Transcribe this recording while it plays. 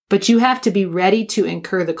But you have to be ready to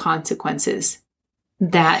incur the consequences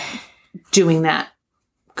that doing that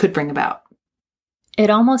could bring about. It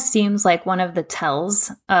almost seems like one of the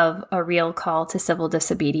tells of a real call to civil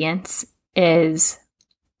disobedience is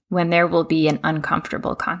when there will be an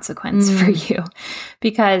uncomfortable consequence for you.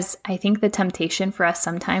 Because I think the temptation for us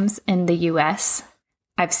sometimes in the US,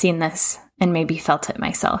 I've seen this and maybe felt it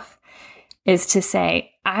myself, is to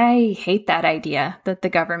say, I hate that idea that the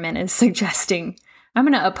government is suggesting. I'm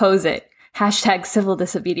going to oppose it. Hashtag civil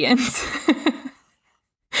disobedience.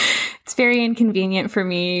 It's very inconvenient for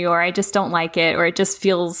me, or I just don't like it, or it just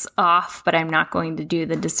feels off, but I'm not going to do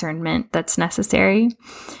the discernment that's necessary.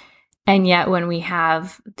 And yet when we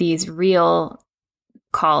have these real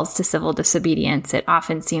calls to civil disobedience, it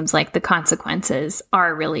often seems like the consequences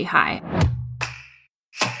are really high.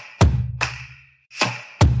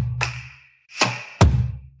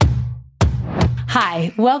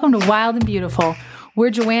 Hi, welcome to Wild and Beautiful. We're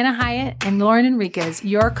Joanna Hyatt and Lauren Enriquez,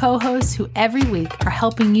 your co-hosts who every week are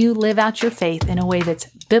helping you live out your faith in a way that's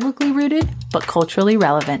biblically rooted but culturally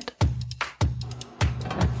relevant.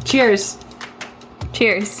 Cheers.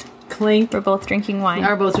 Cheers. Clink. We're both drinking wine. We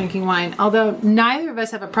are both drinking wine. Although neither of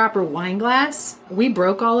us have a proper wine glass. We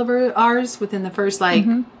broke all of ours within the first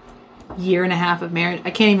year and a half of marriage.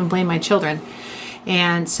 I can't even blame my children.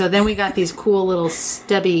 And so then we got these cool little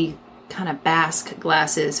stubby kind of Basque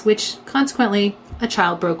glasses, which consequently a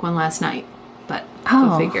child broke one last night. But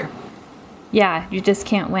go figure. Yeah, you just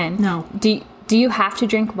can't win. No. Do you have to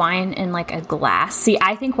drink wine in like a glass? See,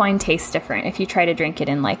 I think wine tastes different if you try to drink it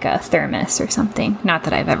in like a thermos or something. Not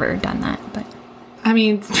that I've ever done that, but I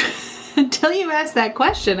mean, until you asked that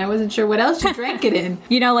question, I wasn't sure what else you drank it in.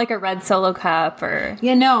 You know, like a red Solo cup or...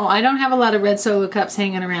 Yeah, no, I don't have a lot of red Solo cups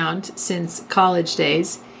hanging around since college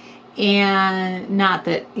days. And not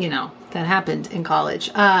that, that happened in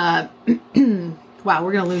college. Wow,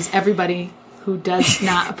 we're going to lose everybody who does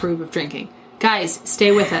not approve of drinking. Guys,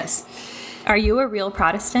 stay with us. Are you a real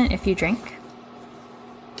Protestant if you drink?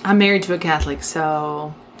 I'm married to a Catholic,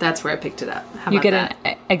 so that's where I picked it up. How you about get that?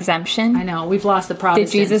 An exemption? I know. We've lost the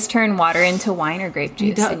Protestants. Did Jesus turn water into wine or grape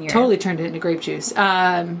juice? He totally turned it into grape juice.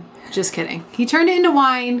 Just kidding. He turned it into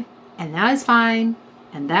wine, and now it's fine,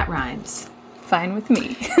 and that rhymes. Fine with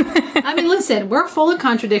me. I mean, listen, we're full of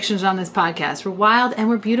contradictions on this podcast. We're wild and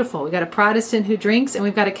we're beautiful. We got a Protestant who drinks, and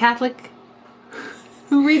we've got a Catholic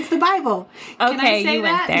who reads the Bible. Can I say you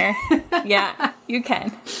that? Went there. Yeah, you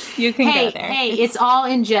can. You can go there. Hey, it's all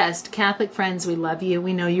in jest. Catholic friends, we love you.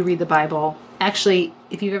 We know you read the Bible. Actually,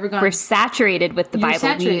 if you've ever gone... We're saturated with the Bible.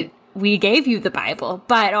 Saturated. We gave you the Bible,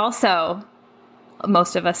 but also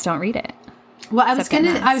most of us don't read it. Well, I was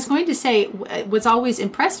going to say what's always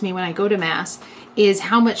impressed me when I go to Mass is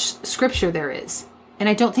how much scripture there is. And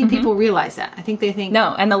I don't think people realize that. I think they think...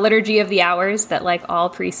 No, and the Liturgy of the Hours that like all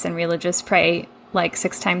priests and religious pray like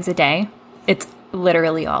 6 times a day, it's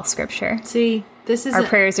literally all scripture. See, this is... Our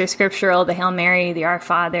prayers are scriptural, the Hail Mary, the Our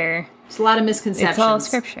Father. It's a lot of misconceptions. It's all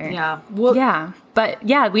scripture. Yeah. Well, yeah. But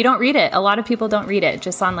yeah, we don't read it. A lot of people don't read it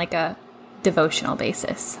just on like a devotional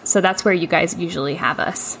basis. So that's where you guys usually have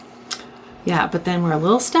us. Yeah, but then we're a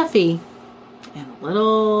little stuffy and a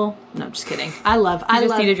little... No, just kidding. I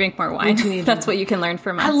just need to drink more wine. That's what you can learn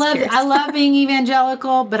from us. I love being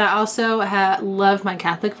evangelical, but I also love my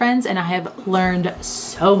Catholic friends, and I have learned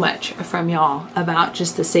so much from y'all about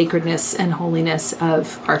just the sacredness and holiness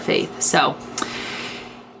of our faith. So,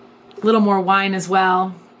 a little more wine as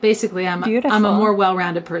well. Basically, I'm a more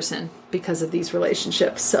well-rounded person because of these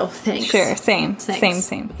relationships. So, thanks. Sure, same.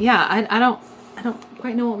 Yeah, I don't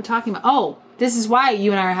quite know what we're talking about. Oh, this is why you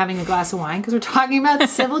and I are having a glass of wine, because we're talking about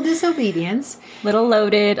civil disobedience. Little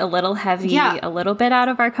loaded, a little heavy, a little bit out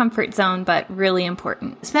of our comfort zone, but really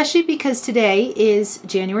important. Especially because today is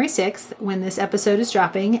January 6th when this episode is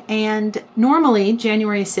dropping, and normally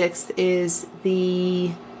January 6th is the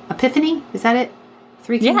Epiphany. Is that it?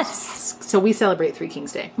 Three Kings? Yes. So we celebrate Three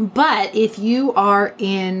Kings Day. But if you are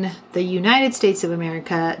in the United States of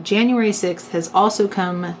America, January 6th has also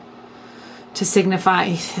come to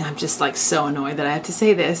signify... I'm just like so annoyed that I have to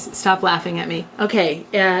say this. Stop laughing at me. Okay,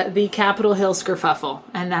 the Capitol Hill skerfuffle,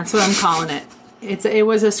 and that's what I'm calling it. It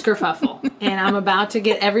was a skerfuffle, and I'm about to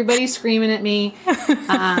get everybody screaming at me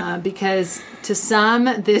because to some,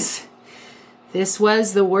 this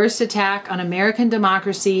was the worst attack on American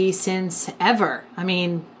democracy since ever. I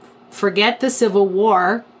mean, forget the Civil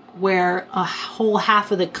War, where a whole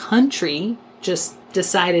half of the country just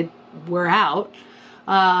decided we're out.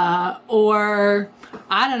 Or,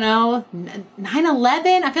 I don't know,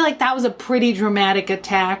 9/11. I feel like that was a pretty dramatic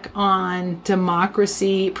attack on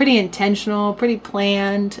democracy. Pretty intentional, pretty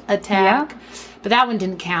planned attack. Yeah. But that one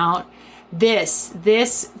didn't count. this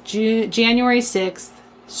January 6th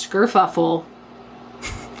skerfuffle.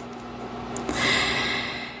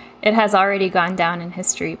 It has already gone down in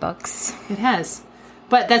history books. It has.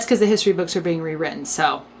 But that's because the history books are being rewritten,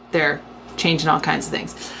 so they're changing all kinds of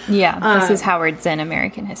things. Yeah, this is Howard Zinn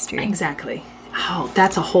American History. Exactly. Oh,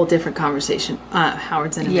 that's a whole different conversation.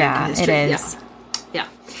 Howard Zinn American History. It is. Yeah.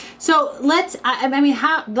 So let's,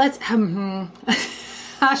 how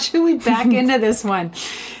should we back into this one?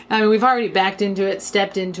 I mean, we've already backed into it,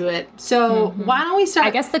 stepped into it. So why don't we start?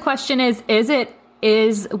 I guess the question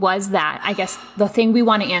was that, I guess, the thing we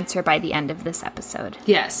want to answer by the end of this episode.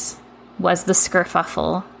 Yes. Was the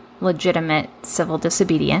skerfuffle legitimate civil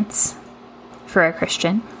disobedience for a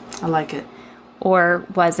Christian? I like it. Or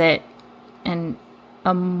was it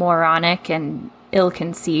a moronic and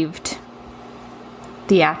ill-conceived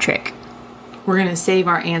theatric? We're going to save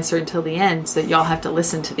our answer until the end so that y'all have to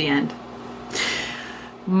listen to the end.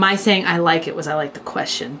 My saying I like it was I like the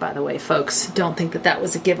question, by the way, folks. Don't think that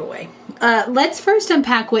was a giveaway. Let's first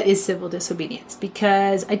unpack what is civil disobedience,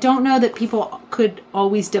 because I don't know that people could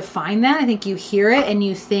always define that. I think you hear it and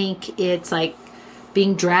you think it's like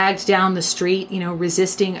being dragged down the street,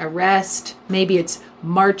 resisting arrest. Maybe it's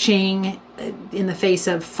marching in the face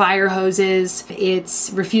of fire hoses.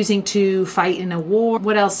 It's refusing to fight in a war.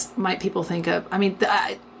 What else might people think of? I mean,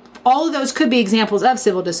 all of those could be examples of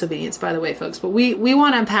civil disobedience, by the way, folks. But we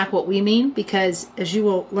want to unpack what we mean, because as you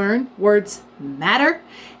will learn, words matter.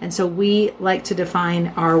 And so we like to define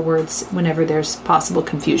our words whenever there's possible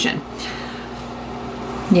confusion.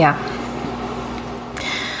 Yeah.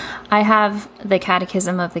 I have the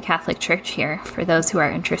Catechism of the Catholic Church here for those who are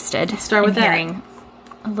interested. Let's start with that. Hearing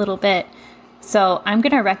a little bit. So I'm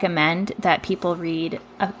going to recommend that people read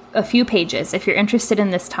a few pages if you're interested in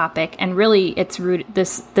this topic. And really, it's rooted.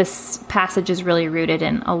 This passage is really rooted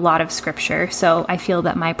in a lot of scripture. So I feel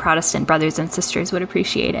that my Protestant brothers and sisters would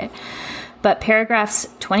appreciate it. But paragraphs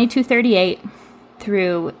 2238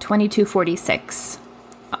 through 2246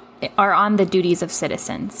 are on the duties of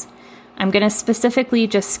citizens. I'm going to specifically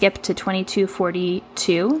just skip to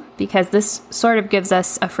 2242 because this sort of gives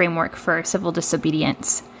us a framework for civil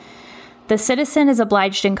disobedience. The citizen is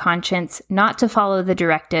obliged in conscience not to follow the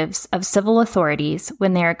directives of civil authorities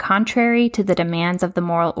when they are contrary to the demands of the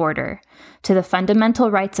moral order, to the fundamental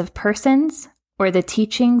rights of persons, or the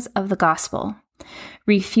teachings of the gospel.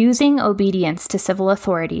 Refusing obedience to civil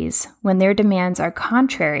authorities when their demands are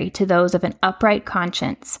contrary to those of an upright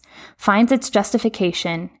conscience finds its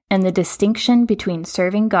justification in the distinction between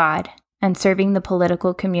serving God and serving the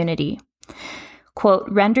political community. Quote,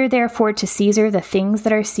 "Render therefore to Caesar the things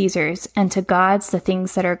that are Caesar's, and to God's the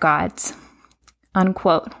things that are God's."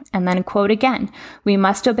 Unquote. And then quote again, "We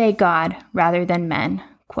must obey God rather than men."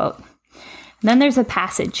 Quote. And then there's a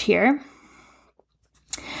passage here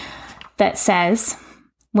that says,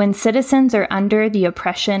 "When citizens are under the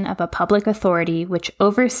oppression of a public authority which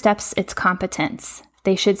oversteps its competence,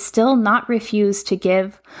 they should still not refuse to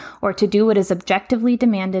give or to do what is objectively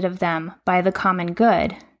demanded of them by the common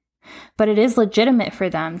good, but it is legitimate for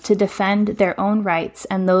them to defend their own rights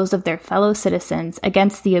and those of their fellow citizens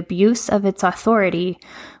against the abuse of its authority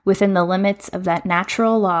within the limits of that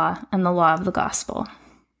natural law and the law of the gospel."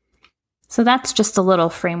 So that's just a little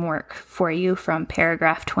framework for you from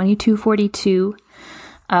paragraph 2242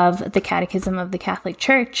 of the Catechism of the Catholic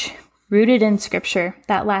Church, rooted in Scripture.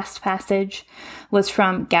 That last passage was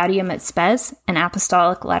from Gaudium et Spes, an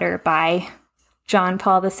apostolic letter by John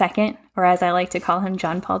Paul II, or as I like to call him,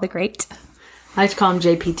 John Paul the Great. I like to call him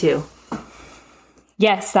JP2.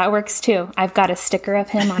 Yes, that works too. I've got a sticker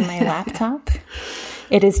of him on my laptop.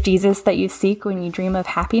 "It is Jesus that you seek when you dream of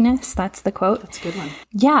happiness." That's the quote. That's a good one.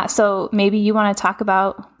 Yeah, so maybe you want to talk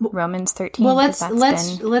about Romans 13. Well, let's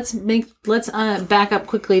back up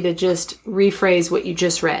quickly to just rephrase what you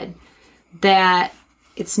just read. That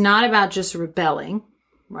it's not about just rebelling,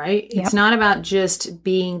 right? Yep. It's not about just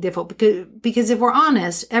being difficult, because if we're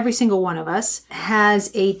honest, every single one of us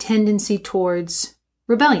has a tendency towards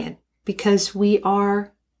rebellion because we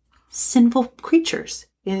are sinful creatures.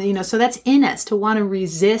 And, so that's in us, to want to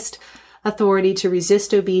resist authority, to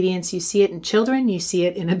resist obedience. You see it in children, you see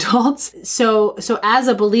it in adults. So as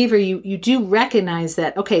a believer, you do recognize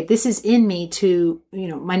that, okay, this is in me to,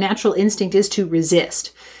 my natural instinct is to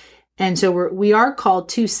resist. And so we are called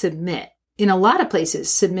to submit. In a lot of places,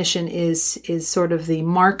 submission is sort of the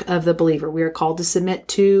mark of the believer. We are called to submit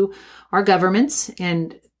to our governments.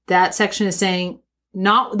 And that section is saying,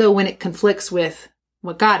 not though when it conflicts with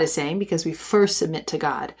what God is saying, because we first submit to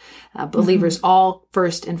God. Believers all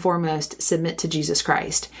first and foremost submit to Jesus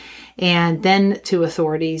Christ, and then to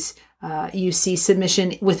authorities. You see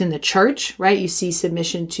submission within the church, right? You see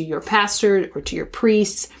submission to your pastor or to your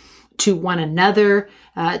priests, to one another,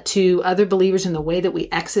 to other believers in the way that we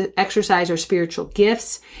exercise our spiritual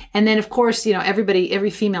gifts. And then, of course, every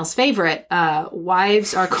female's favorite,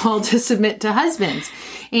 wives are called to submit to husbands.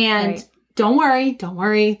 And right. Don't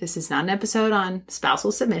worry. This is not an episode on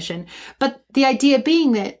spousal submission. But the idea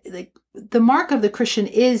being that the mark of the Christian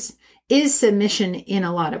is submission in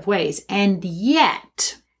a lot of ways. And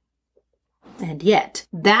yet,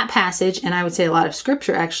 that passage, and I would say a lot of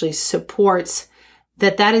scripture actually supports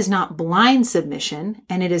that is not blind submission,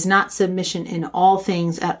 and it is not submission in all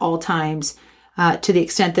things at all times, to the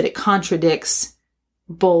extent that it contradicts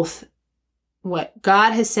both what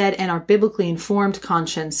God has said and our biblically informed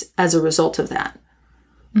conscience as a result of that.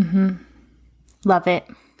 Mm-hmm. Love it.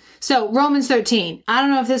 So Romans 13. I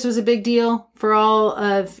don't know if this was a big deal for all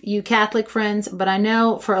of you Catholic friends, but I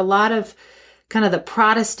know for a lot of kind of the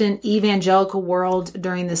Protestant evangelical world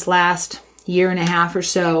during this last year and a half or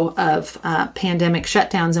so of pandemic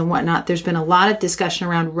shutdowns and whatnot, there's been a lot of discussion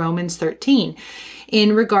around Romans 13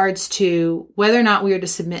 in regards to whether or not we are to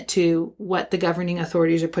submit to what the governing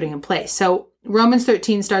authorities are putting in place. So Romans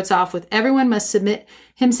 13 starts off with, everyone must submit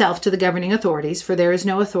himself to the governing authorities, for there is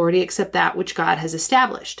no authority except that which God has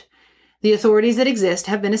established. The authorities that exist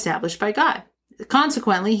have been established by God.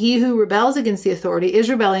 Consequently, he who rebels against the authority is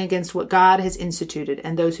rebelling against what God has instituted,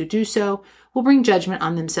 and those who do so will bring judgment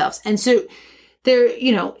on themselves. And so there,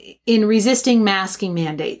 in resisting masking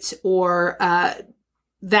mandates or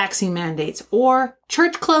vaccine mandates or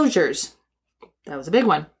church closures, that was a big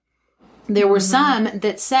one. There were some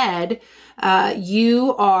that said,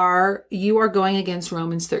 you are going against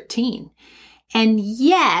Romans 13. And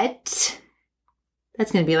yet,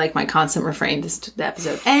 that's going to be like my constant refrain this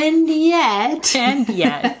episode. And yet,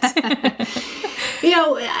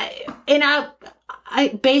 I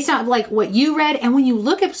based on like what you read, and when you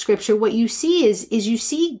look at scripture, what you see is you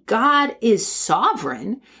see God is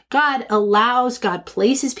sovereign. God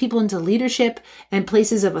places people into leadership and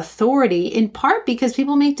places of authority, in part because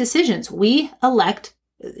people make decisions. We elect,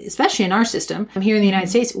 especially in our system here in the United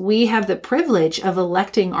States, we have the privilege of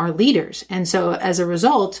electing our leaders. And so as a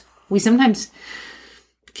result, we sometimes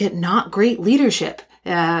get not great leadership.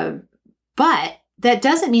 But that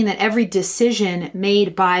doesn't mean that every decision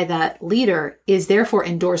made by that leader is therefore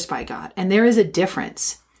endorsed by God. And there is a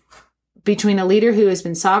difference between a leader who has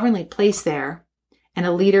been sovereignly placed there and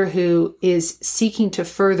a leader who is seeking to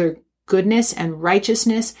further goodness and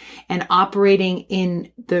righteousness and operating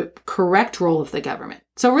in the correct role of the government.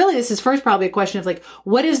 So really, this is first probably a question of like,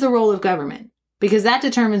 what is the role of government? Because that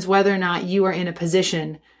determines whether or not you are in a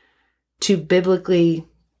position to biblically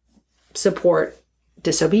support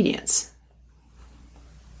disobedience.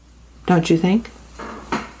 Don't you think?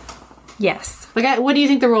 Yes. What do you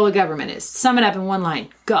think the role of government is? Sum it up in one line.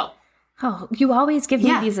 Go. Oh, you always give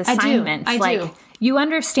me these assignments. I do. You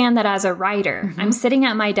understand that as a writer, I'm sitting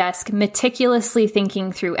at my desk meticulously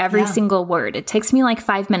thinking through every single word. It takes me like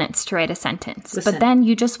 5 minutes to write a sentence. Listen, but then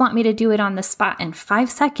you just want me to do it on the spot in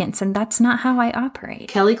 5 seconds, and that's not how I operate.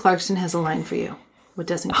 Kelly Clarkson has a line for you. What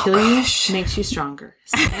doesn't kill you makes you stronger.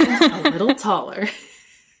 Stand a little taller.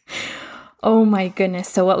 Oh my goodness.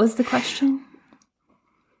 So what was the question?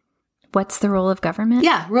 What's the role of government?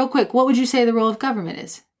 Yeah, real quick. What would you say the role of government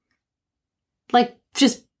is? Like,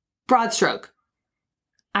 just broad stroke.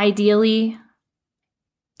 Ideally,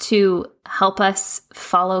 to help us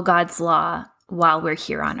follow God's law while we're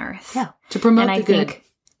here on earth. Yeah, to promote the good.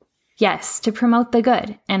 Yes, to promote the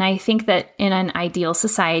good. And I think that in an ideal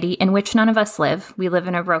society, in which none of us live, we live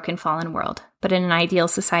in a broken, fallen world. But in an ideal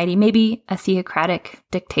society, maybe a theocratic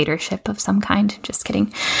dictatorship of some kind. Just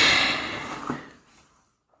kidding.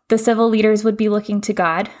 The civil leaders would be looking to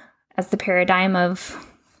God as the paradigm of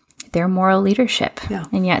their moral leadership. Yeah.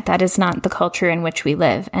 And yet that is not the culture in which we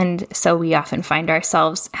live. And so we often find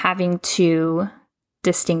ourselves having to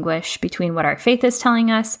distinguish between what our faith is telling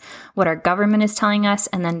us, what our government is telling us,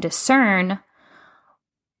 and then discern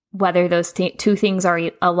whether those two things are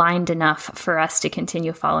aligned enough for us to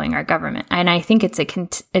continue following our government. And I think it's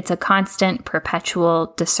a constant,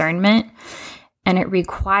 perpetual discernment. And it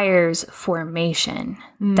requires formation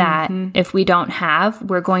that if we don't have,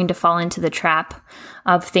 we're going to fall into the trap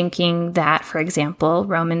of thinking that, for example,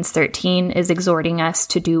 Romans 13 is exhorting us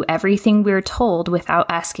to do everything we're told without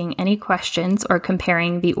asking any questions or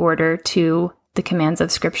comparing the order to the commands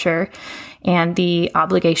of Scripture and the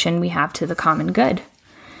obligation we have to the common good.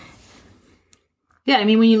 Yeah, I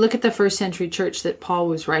mean, when you look at the first century church that Paul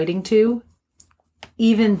was writing to,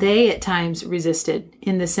 even they at times resisted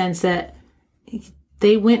in the sense that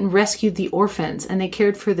they went and rescued the orphans and they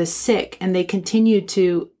cared for the sick and they continued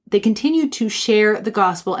to continued to share the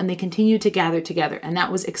gospel and they continued to gather together. And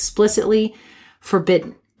that was explicitly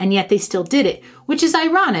forbidden. And yet they still did it, which is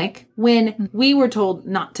ironic when we were told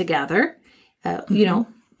not to gather. You know,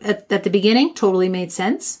 at the beginning, totally made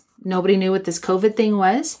sense. Nobody knew what this COVID thing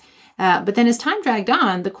was. But then as time dragged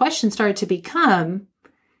on, the question started to become,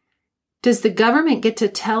 does the government get to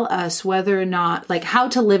tell us whether or not, like, how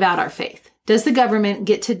to live out our faith? Does the government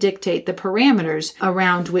get to dictate the parameters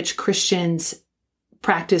around which Christians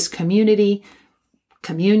practice community,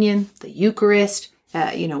 communion, the Eucharist,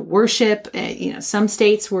 worship? Some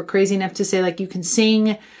states were crazy enough to say, like, you can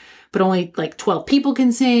sing, but only like 12 people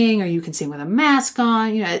can sing, or you can sing with a mask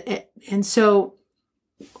on, and so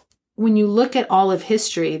when you look at all of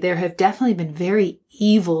history, there have definitely been very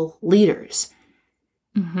evil leaders.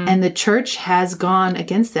 And the church has gone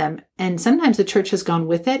against them. And sometimes the church has gone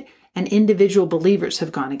with it and individual believers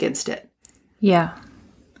have gone against it. Yeah.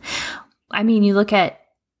 I mean, you look at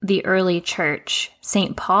the early church,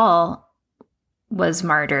 St. Paul was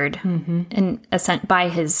martyred by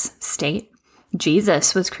his state.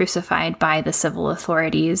 Jesus was crucified by the civil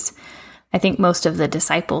authorities. I think most of the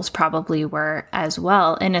disciples probably were as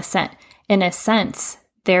well. In a sense,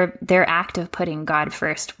 their act of putting God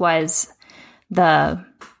first was the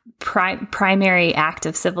primary act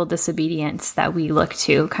of civil disobedience that we look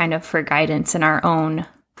to kind of for guidance in our own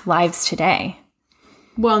lives today.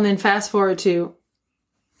 Well, and then fast forward to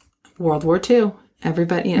World War II.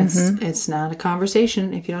 Everybody, it's not a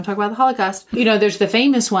conversation if you don't talk about the Holocaust. There's the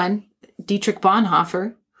famous one, Dietrich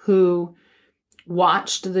Bonhoeffer, who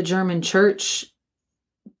watched the German church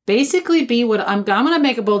basically be what I'm going to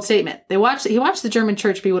make a bold statement. He watched the German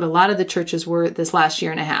church be what a lot of the churches were this last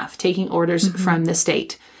year and a half, taking orders from the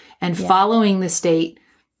state and following the state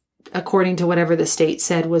according to whatever the state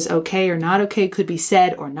said was okay or not okay, could be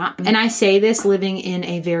said or not. And I say this living in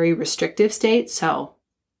a very restrictive state, so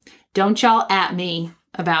don't y'all at me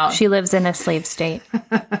about... She lives in a slave state.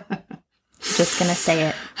 Just going to say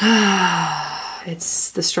it.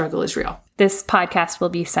 The struggle is real. This podcast will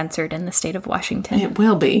be censored in the state of Washington. It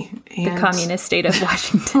will be. The communist state of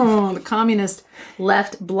Washington. The communist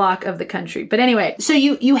left block of the country. But anyway, so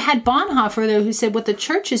you had Bonhoeffer, though, who said what the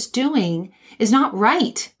church is doing is not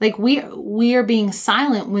right. Like, we are being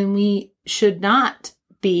silent when we should not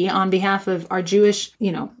be on behalf of our Jewish,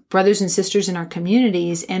 brothers and sisters in our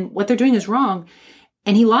communities. And what they're doing is wrong.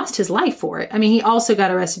 And he lost his life for it. I mean, he also got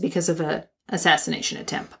arrested because of an assassination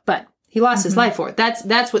attempt. But he lost his life for it.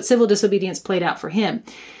 That's what civil disobedience played out for him.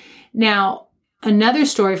 Now, another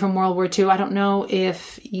story from World War II. I don't know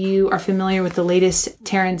if you are familiar with the latest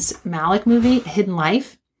Terrence Malick movie, Hidden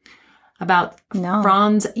Life, about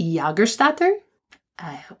Franz Jagerstatter.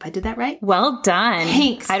 I hope I did that right. Well done.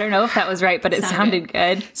 Thanks. I don't know if that was right, but it sounded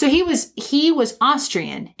good. So he was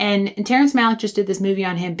Austrian, and Terrence Malick just did this movie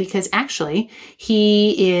on him because actually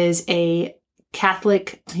he is a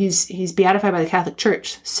Catholic. He's beatified by the Catholic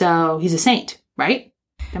Church, so he's a saint, right?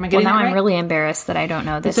 Am I getting that right? I'm really embarrassed that I don't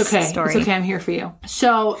know this story. It's okay. I'm here for you.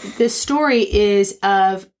 So this story is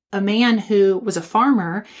of a man who was a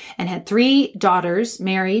farmer and had 3 daughters,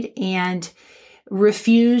 married, and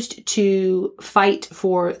refused to fight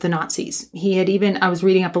for the Nazis. He had I was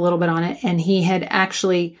reading up a little bit on it, and he had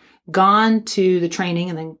actually gone to the training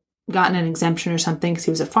and then gotten an exemption or something because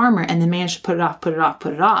he was a farmer, and then managed to put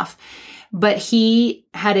it off. But he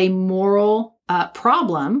had a moral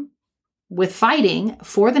problem with fighting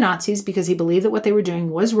for the Nazis because he believed that what they were doing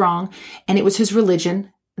was wrong, and it was his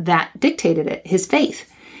religion that dictated it, his faith.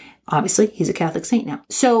 Obviously, he's a Catholic saint now.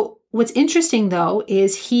 So what's interesting, though,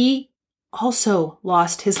 is he also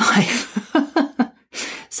lost his life.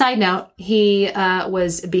 Side note, he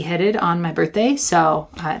was beheaded on my birthday, so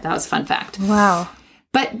that was a fun fact. Wow.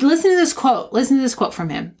 But listen to this quote. Listen to this quote from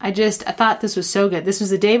him. I thought this was so good. This was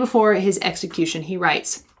the day before his execution. He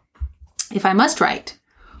writes, "If I must write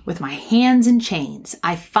with my hands in chains,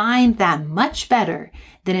 I find that much better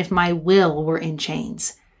than if my will were in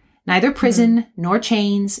chains. Neither prison, nor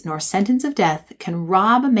chains, nor sentence of death can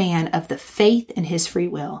rob a man of the faith in his free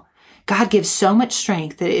will. God gives so much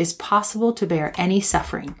strength that it is possible to bear any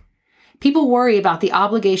suffering. People worry about the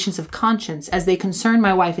obligations of conscience as they concern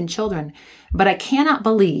my wife and children, but I cannot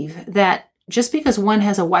believe that just because one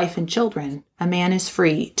has a wife and children, a man is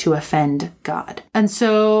free to offend God." And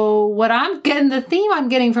so the theme I'm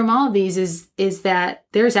getting from all of these is that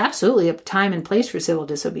there's absolutely a time and place for civil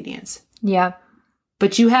disobedience. Yeah.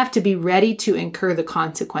 But you have to be ready to incur the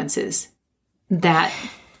consequences that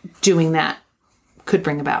doing that could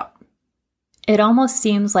bring about. It almost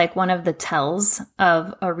seems like one of the tells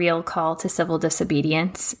of a real call to civil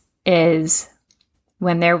disobedience is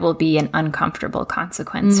when there will be an uncomfortable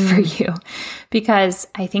consequence for you. Because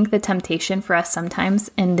I think the temptation for us sometimes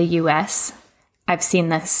in the US, I've seen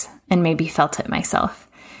this and maybe felt it myself,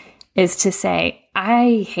 is to say,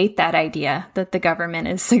 I hate that idea that the government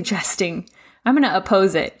is suggesting. I'm going to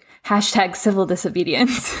oppose it. Hashtag civil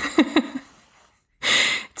disobedience.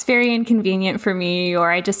 It's very inconvenient for me, or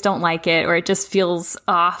I just don't like it, or it just feels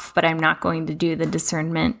off, but I'm not going to do the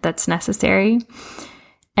discernment that's necessary.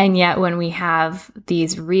 And yet when we have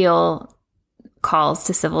these real calls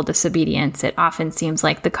to civil disobedience, it often seems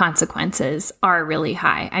like the consequences are really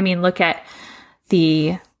high. I mean, look at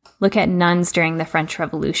nuns during the French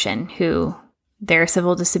Revolution, who their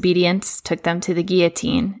civil disobedience took them to the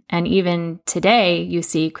guillotine. And even today, you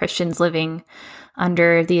see Christians living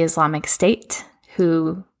under the Islamic State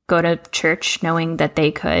who go to church knowing that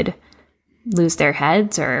they could lose their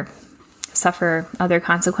heads or suffer other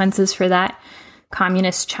consequences for that.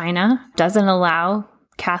 Communist China doesn't allow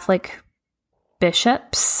Catholic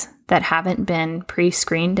bishops that haven't been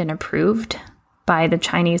pre-screened and approved by the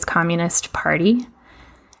Chinese Communist Party.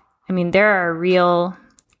 I mean, there are real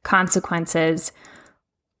consequences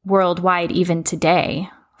worldwide, even today,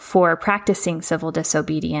 for practicing civil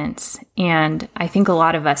disobedience. And I think a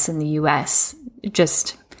lot of us in the US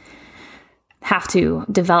just have to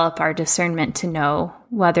develop our discernment to know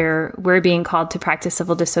whether we're being called to practice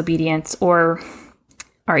civil disobedience or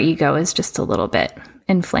our ego is just a little bit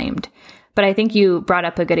inflamed. But I think you brought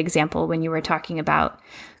up a good example when you were talking about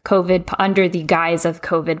COVID. Under the guise of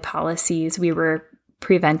COVID policies, we were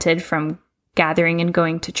prevented from gathering and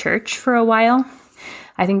going to church for a while.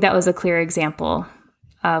 I think that was a clear example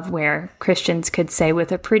of where Christians could say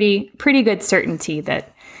with a pretty good certainty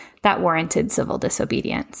that warranted civil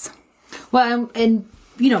disobedience. Well, and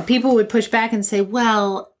people would push back and say,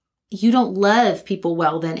 well, you don't love people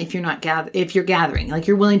well then if you're not if you're gathering, like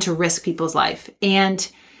you're willing to risk people's life. And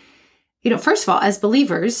first of all, as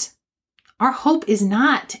believers, our hope is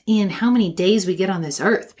not in how many days we get on this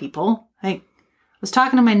earth, people. I was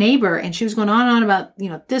talking to my neighbor and she was going on and on about,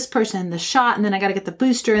 this person and the shot, and then I got to get the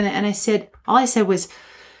booster. And all I said was,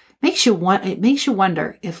 it makes you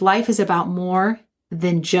wonder if life is about more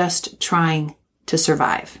than just trying to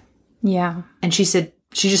survive. Yeah. And she said,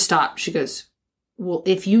 she just stopped. She goes, well,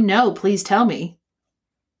 if you know, please tell me.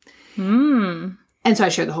 And so I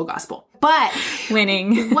shared the whole gospel. But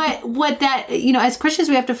winning. what that, as Christians,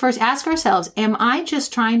 we have to first ask ourselves, am I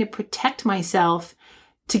just trying to protect myself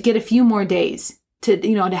to get a few more days to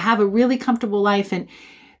have a really comfortable life? And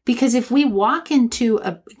because if we walk into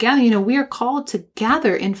a gathering, we are called to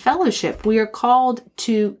gather in fellowship. We are called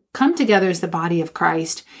to come together as the body of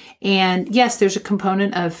Christ. And yes, there's a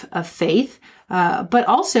component of faith, but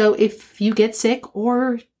also if you get sick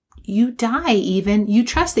or you die even, you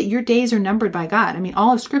trust that your days are numbered by God. I mean,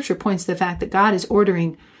 all of Scripture points to the fact that God is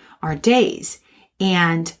ordering our days.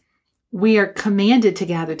 And we are commanded to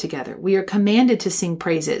gather together. We are commanded to sing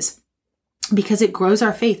praises because it grows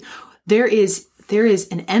our faith. There is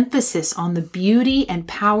an emphasis on the beauty and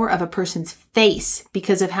power of a person's face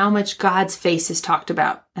because of how much God's face is talked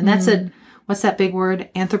about. And that's what's that big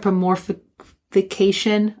word?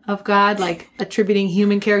 Anthropomorphication of God, like attributing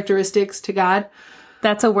human characteristics to God.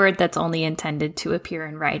 That's a word that's only intended to appear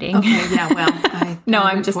in writing. Okay, yeah, well,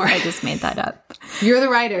 I just made that up. You're the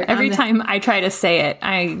writer. Every time I try to say it,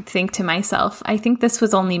 I think to myself, I think this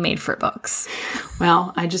was only made for books.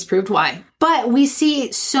 Well, I just proved why. But we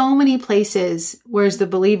see so many places where as the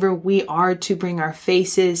believer, we are to bring our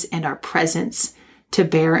faces and our presence to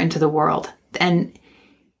bear into the world. And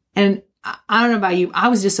I don't know about you, I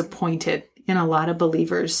was disappointed in a lot of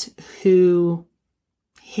believers who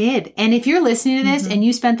hid. And if you're listening to this and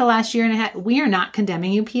you spent the last year and a half, we are not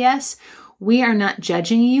condemning you, P.S. We are not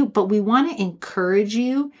judging you, but we want to encourage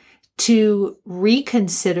you to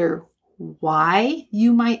reconsider why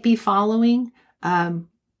you might be following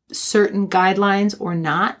certain guidelines or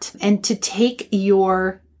not, and to take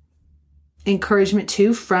your encouragement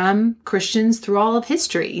too from Christians through all of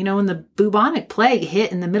history. When the bubonic plague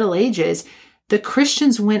hit in the Middle Ages, the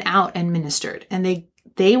Christians went out and ministered, and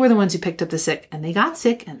they were the ones who picked up the sick, and they got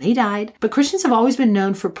sick and they died. But Christians have always been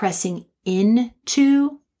known for pressing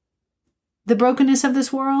into the brokenness of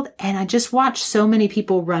this world. And I just watched so many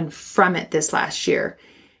people run from it this last year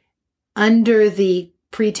under the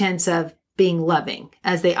pretense of being loving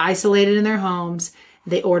as they isolated in their homes.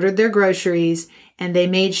 They ordered their groceries and they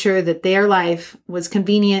made sure that their life was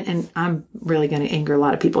convenient. And I'm really going to anger a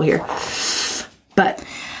lot of people here. But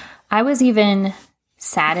I was even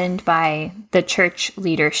saddened by the church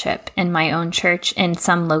leadership in my own church in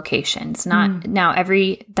some locations. Now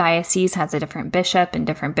every diocese has a different bishop and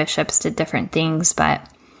different bishops did different things, but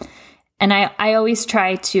And I always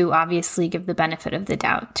try to obviously give the benefit of the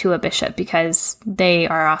doubt to a bishop because they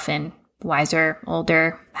are often wiser,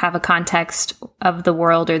 older, have a context of the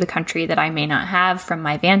world or the country that I may not have from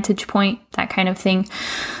my vantage point, that kind of thing.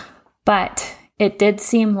 But it did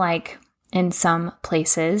seem like in some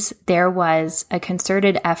places there was a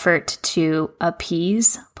concerted effort to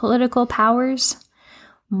appease political powers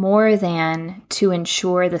more than to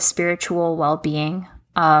ensure the spiritual well-being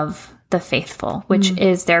of the faithful, which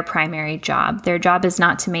is their primary job. Their job is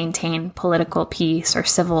not to maintain political peace or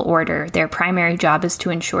civil order. Their primary job is to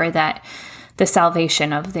ensure that the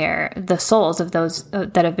salvation of the souls of those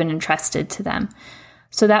that have been entrusted to them.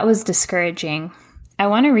 So that was discouraging. I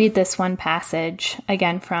want to read this one passage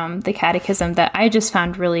again from the Catechism that I just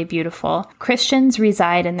found really beautiful. Christians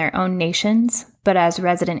reside in their own nations, but as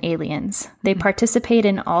resident aliens. They participate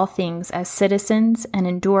in all things as citizens and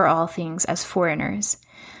endure all things as foreigners.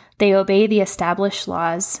 They obey the established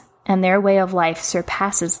laws, and their way of life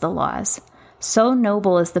surpasses the laws. So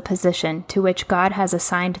noble is the position to which God has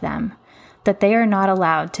assigned them that they are not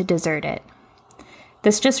allowed to desert it.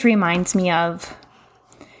 This just reminds me of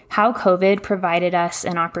how COVID provided us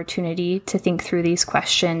an opportunity to think through these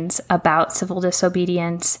questions about civil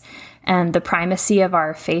disobedience and the primacy of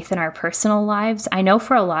our faith in our personal lives. I know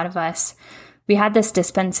for a lot of us, we had this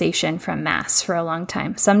dispensation from Mass for a long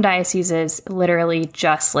time. Some dioceses literally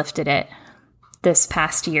just lifted it this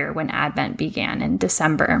past year when Advent began in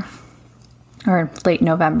December or late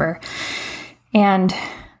November. And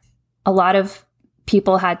a lot of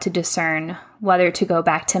people had to discern whether to go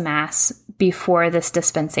back to Mass before this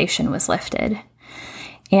dispensation was lifted.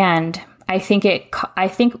 And I think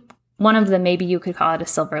one of the, maybe you could call it a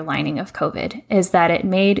silver lining of COVID, is that it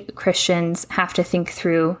made Christians have to think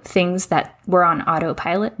through things that were on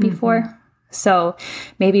autopilot before. Mm-hmm. So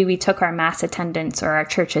maybe we took our Mass attendance or our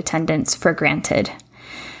church attendance for granted.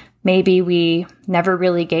 Maybe we never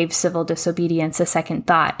really gave civil disobedience a second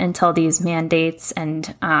thought until these mandates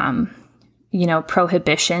and,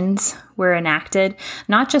 prohibitions were enacted,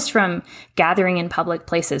 not just from gathering in public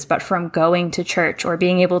places, but from going to church or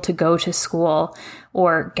being able to go to school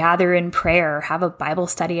or gather in prayer or have a Bible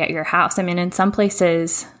study at your house. I mean, in some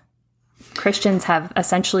places, Christians have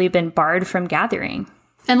essentially been barred from gathering.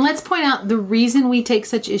 And let's point out the reason we take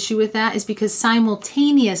such issue with that is because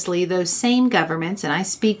simultaneously those same governments, and I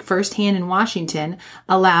speak firsthand in Washington,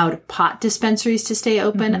 allowed pot dispensaries to stay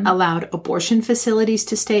open, allowed abortion facilities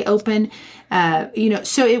to stay open.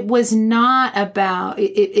 So it was not about,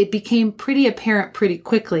 it became pretty apparent pretty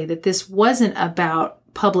quickly that this wasn't about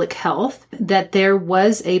public health, that there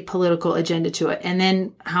was a political agenda to it. And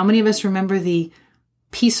then how many of us remember the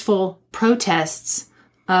peaceful protests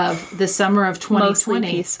of the summer of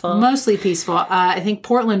 2020? Mostly peaceful. I think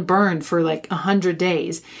Portland burned for like 100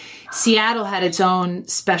 days. Seattle had its own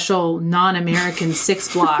special non-American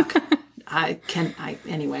 6 block.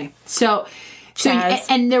 Anyway. So,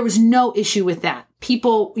 and there was no issue with that.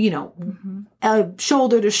 People,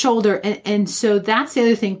 shoulder to shoulder. And so that's the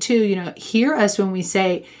other thing too, hear us when we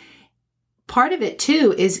say, part of it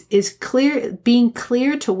too is being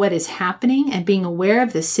clear to what is happening and being aware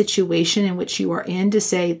of the situation in which you are in to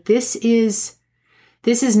say, this is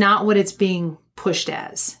not what it's being pushed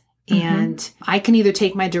as. And I can either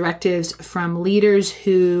take my directives from leaders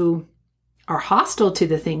who are hostile to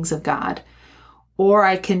the things of God, or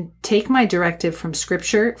I can take my directive from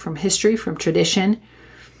scripture, from history, from tradition,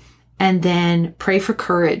 and then pray for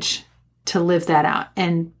courage to live that out.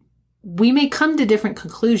 And we may come to different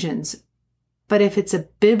conclusions, but if it's a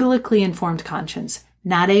biblically informed conscience,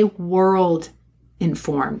 not a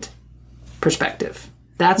world-informed perspective,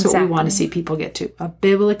 that's what we want to see people get to. A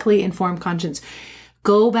biblically informed conscience.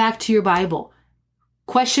 Go back to your Bible.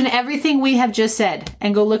 Question everything we have just said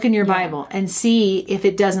and go look in your Bible and see if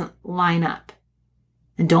it doesn't line up.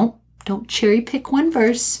 And don't cherry pick one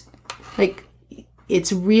verse. Like,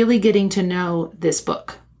 it's really getting to know this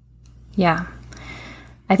book. Yeah.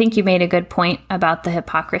 I think you made a good point about the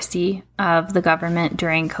hypocrisy of the government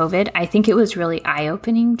during COVID. I think it was really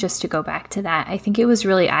eye-opening, just to go back to that. I think it was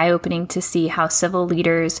really eye-opening to see how civil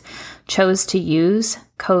leaders chose to use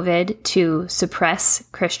COVID to suppress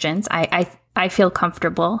Christians. I feel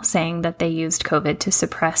comfortable saying that they used COVID to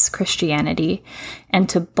suppress Christianity and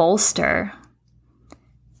to bolster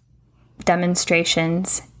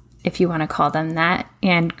demonstrations, if you want to call them that,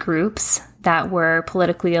 and groups that were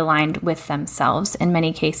politically aligned with themselves in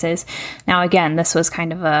many cases. Now, again, this was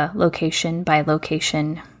kind of a location by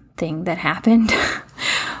location thing that happened.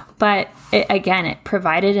 But it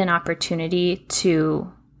provided an opportunity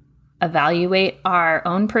to evaluate our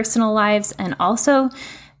own personal lives. And also,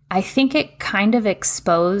 I think it kind of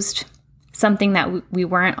exposed something that we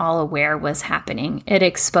weren't all aware was happening. It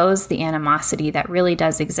exposed the animosity that really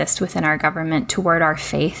does exist within our government toward our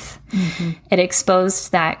faith. Mm-hmm. It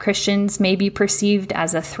exposed that Christians may be perceived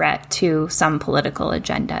as a threat to some political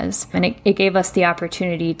agendas. And it gave us the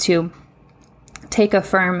opportunity to take a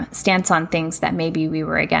firm stance on things that maybe we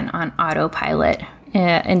were, again, on autopilot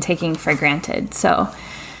and taking for granted. So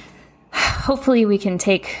hopefully we can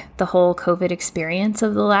take the whole COVID experience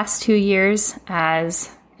of the last 2 years as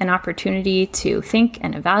an opportunity to think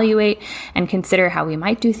and evaluate and consider how we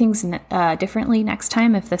might do things differently next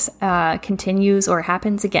time if this continues or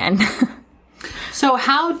happens again. So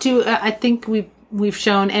how do, I think we've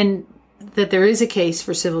shown and that there is a case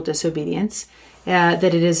for civil disobedience, that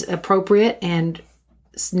it is appropriate and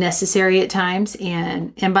necessary at times.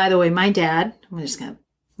 And by the way, my dad, I'm just going to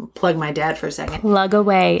plug my dad for a second. Plug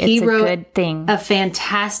away. It's a good thing. A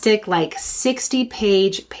fantastic,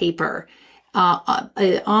 60-page paper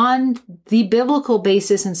on the biblical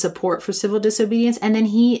basis and support for civil disobedience. And then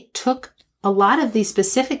he took a lot of these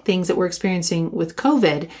specific things that we're experiencing with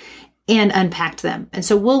COVID and unpacked them. And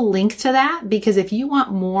so we'll link to that, because if you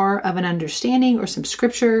want more of an understanding or some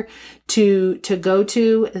scripture to go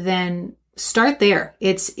to, then start there.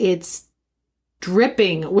 It's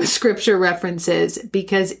dripping with scripture references,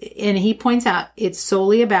 and he points out it's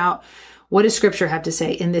solely about what does scripture have to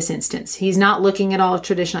say in this instance. He's not looking at all of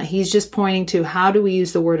traditional. He's just pointing to how do we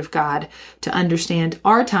use the word of God to understand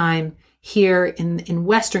our time here in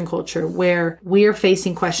Western culture, where we are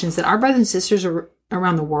facing questions that our brothers and sisters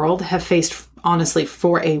around the world have faced, honestly,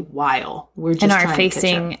 for a while. We're just and are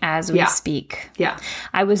facing as we speak. Yeah.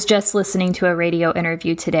 I was just listening to a radio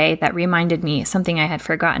interview today that reminded me something I had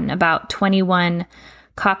forgotten about 21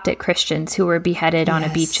 Coptic Christians who were beheaded on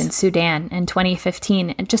a beach in Sudan in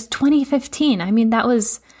 2015. And just 2015. I mean, that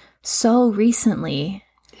was so recently.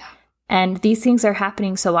 Yeah. And these things are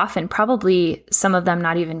happening so often, probably some of them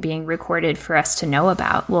not even being recorded for us to know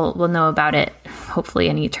about. We'll know about it hopefully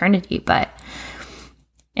in eternity, but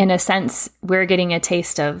in a sense, we're getting a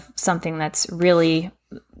taste of something that's really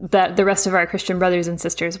that the rest of our Christian brothers and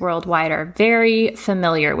sisters worldwide are very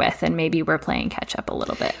familiar with, and maybe we're playing catch up a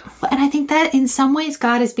little bit. And I think that in some ways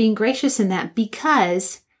God is being gracious in that,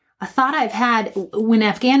 because a thought I've had when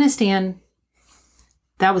Afghanistan,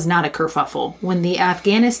 that was not a kerfuffle. When the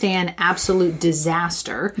Afghanistan absolute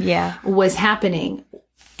disaster was happening,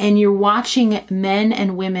 and you're watching men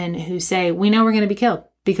and women who say, we know we're going to be killed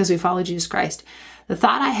because we follow Jesus Christ. The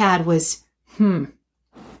thought I had was,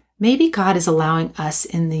 maybe God is allowing us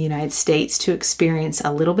in the United States to experience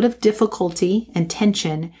a little bit of difficulty and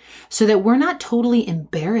tension so that we're not totally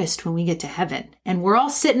embarrassed when we get to heaven. And we're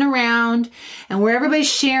all sitting around and where everybody's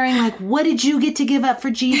sharing, what did you get to give up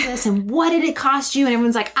for Jesus? And what did it cost you? And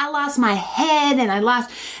everyone's like, I lost my head and I lost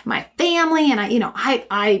my family. And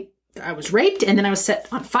I was raped and then I was set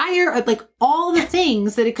on fire, all the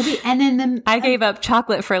things that it could be. And then I gave up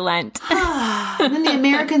chocolate for Lent. And then the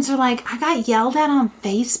Americans are like, I got yelled at on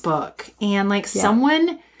Facebook and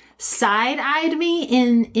someone side-eyed me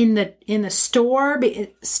in the store.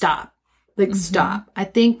 Stop. Stop. I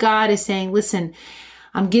think God is saying, listen,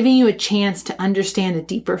 I'm giving you a chance to understand a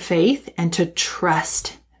deeper faith and to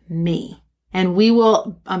trust me. And we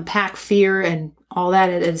will unpack fear and all that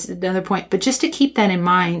at another point. But just to keep that in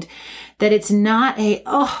mind, that it's not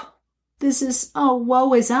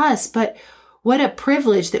woe is us, but what a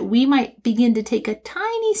privilege that we might begin to take a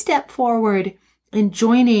tiny step forward in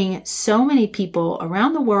joining so many people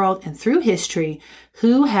around the world and through history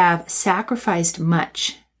who have sacrificed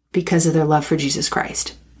much because of their love for Jesus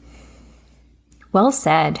Christ. Well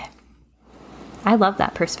said. I love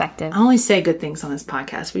that perspective. I only say good things on this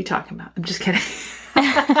podcast. What are you talking about? I'm just kidding.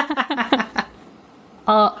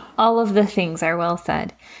 All of the things are well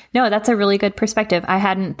said. No, that's a really good perspective. I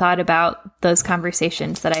hadn't thought about those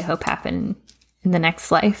conversations that I hope happen in the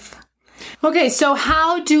next life. Okay, so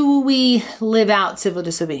how do we live out civil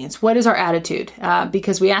disobedience? What is our attitude?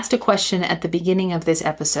 Because we asked a question at the beginning of this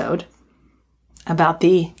episode about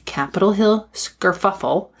the Capitol Hill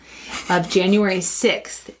kerfuffle of January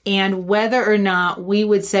 6th and whether or not we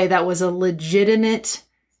would say that was a legitimate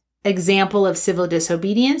example of civil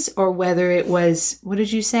disobedience or whether it was, what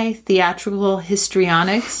did you say? Theatrical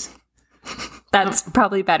histrionics? That's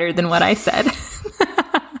probably better than what I said.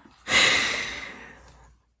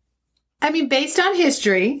 I mean, based on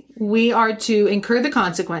history, we are to incur the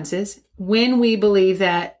consequences when we believe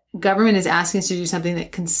that government is asking us to do something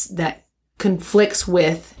that conflicts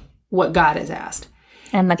with what God has asked.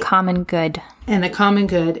 And the common good. And the common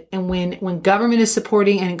good. And when government is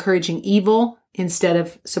supporting and encouraging evil instead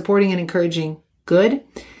of supporting and encouraging good,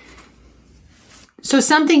 So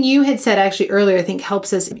something you had said actually earlier, I think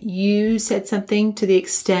helps us. You said something to the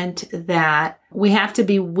extent that we have to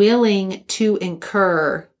be willing to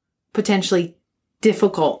incur potentially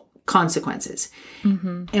difficult consequences.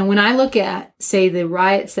 Mm-hmm. And when I look at, say, the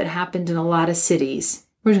riots that happened in a lot of cities,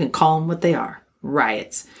 we're just going to call them what they are,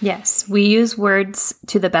 riots. Yes. We use words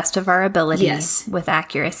to the best of our ability yes. with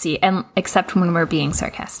accuracy, and except when we're being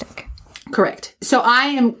sarcastic. Correct. So I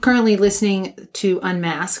am currently listening to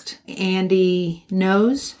Unmasked. Andy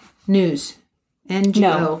Knows? News.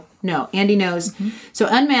 NGO. No, Andy Knows. Mm-hmm. So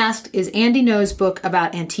Unmasked is Andy Knows' book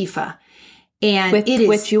about Antifa. And with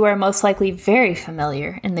which you are most likely very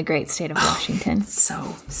familiar in the great state of Washington.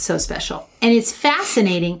 So special. And it's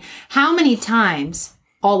fascinating how many times,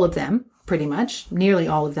 all of them, pretty much, nearly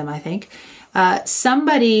all of them, I think,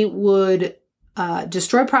 somebody would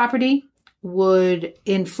destroy property, would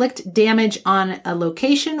inflict damage on a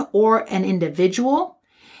location or an individual,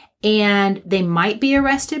 and they might be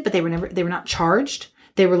arrested, but they were not charged.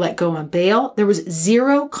 They were let go on bail. There was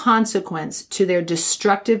zero consequence to their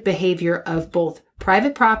destructive behavior of both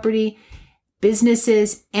private property,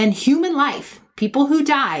 businesses, and human life. People who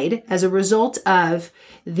died as a result of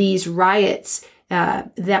these riots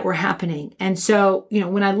that were happening. And so,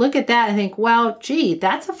 when I look at that, I think, well, gee,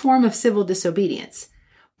 that's a form of civil disobedience.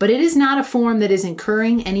 But it is not a form that is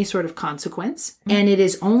incurring any sort of consequence, and it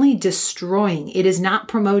is only destroying. It is not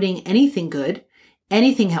promoting anything good,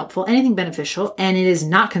 anything helpful, anything beneficial, and it is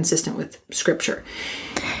not consistent with Scripture.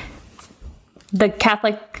 The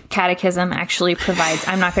Catholic Catechism actually provides,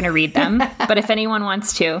 I'm not going to read them, but if anyone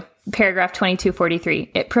wants to, paragraph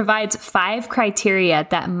 2243, it provides 5 criteria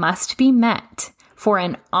that must be met for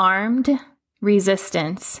an armed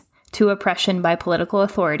resistance to oppression by political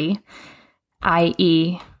authority,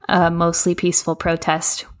 i.e., a mostly peaceful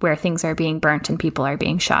protest where things are being burnt and people are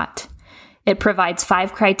being shot. It provides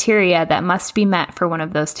 5 criteria that must be met for one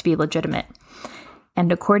of those to be legitimate.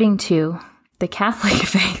 And according to the Catholic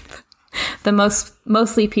faith, the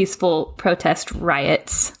mostly peaceful protest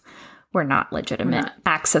riots were not legitimate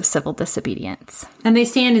acts of civil disobedience. And they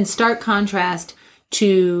stand in stark contrast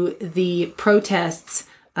to the protests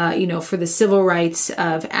for the civil rights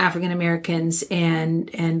of African Americans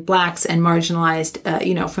and blacks and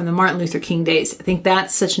marginalized, from the Martin Luther King days. I think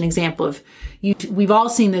that's such an example of, we've all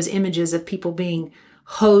seen those images of people being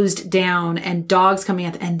hosed down and dogs coming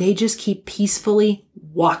at them, and they just keep peacefully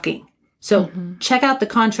walking. So check out the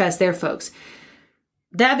contrast there, folks.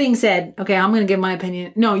 That being said, okay, I'm going to give my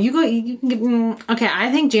opinion. No, you can give, okay,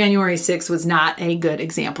 I think January 6th was not a good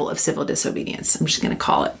example of civil disobedience. I'm just going to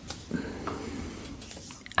call it.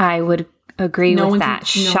 I would agree with that.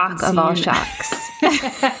 Shock of all shocks.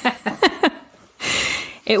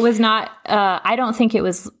 It was not, I don't think it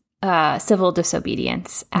was civil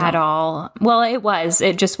disobedience at all. Well, it was.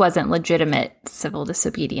 It just wasn't legitimate civil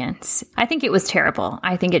disobedience. I think it was terrible.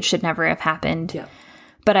 I think it should never have happened. Yeah.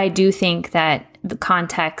 But I do think that the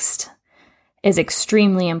context is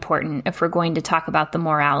extremely important if we're going to talk about the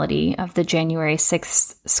morality of the January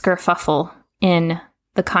 6th skerfuffle in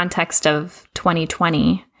the context of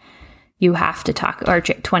 2020. You have to talk, or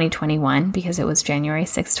 2021, because it was January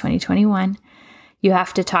 6th, 2021. You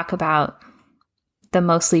have to talk about the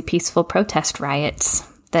mostly peaceful protest riots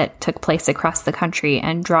that took place across the country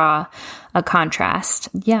and draw a contrast.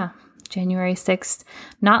 Yeah, January 6th,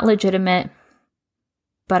 not legitimate,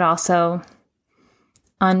 but also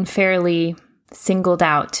unfairly singled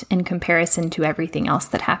out in comparison to everything else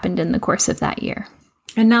that happened in the course of that year.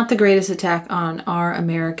 And not the greatest attack on our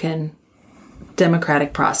American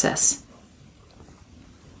democratic process.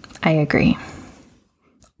 I agree.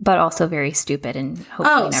 But also very stupid and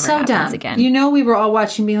hopefully never happens dumb. Again. We were all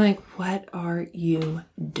watching being like, what are you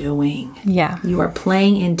doing? Yeah. You are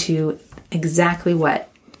playing into exactly what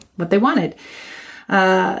they wanted.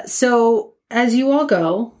 So as you all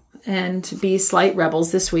go and be slight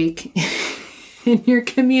rebels this week in your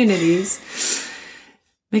communities,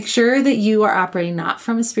 make sure that you are operating not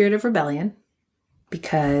from a spirit of rebellion,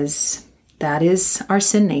 because that is our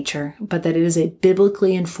sin nature, but that it is a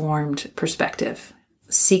biblically informed perspective.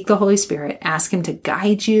 Seek the Holy Spirit, ask Him to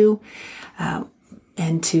guide you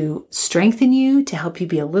and to strengthen you, to help you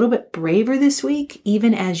be a little bit braver this week,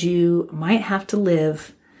 even as you might have to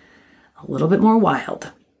live a little bit more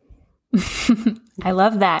wild. I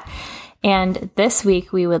love that. And this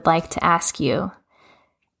week, we would like to ask you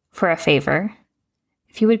for a favor.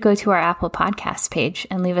 If you would go to our Apple Podcast page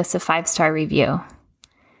and leave us a 5-star review,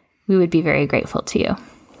 we would be very grateful to you.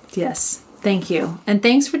 Yes. Thank you. And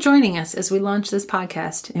thanks for joining us as we launch this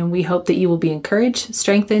podcast. And we hope that you will be encouraged,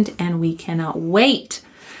 strengthened, and we cannot wait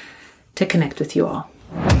to connect with you all.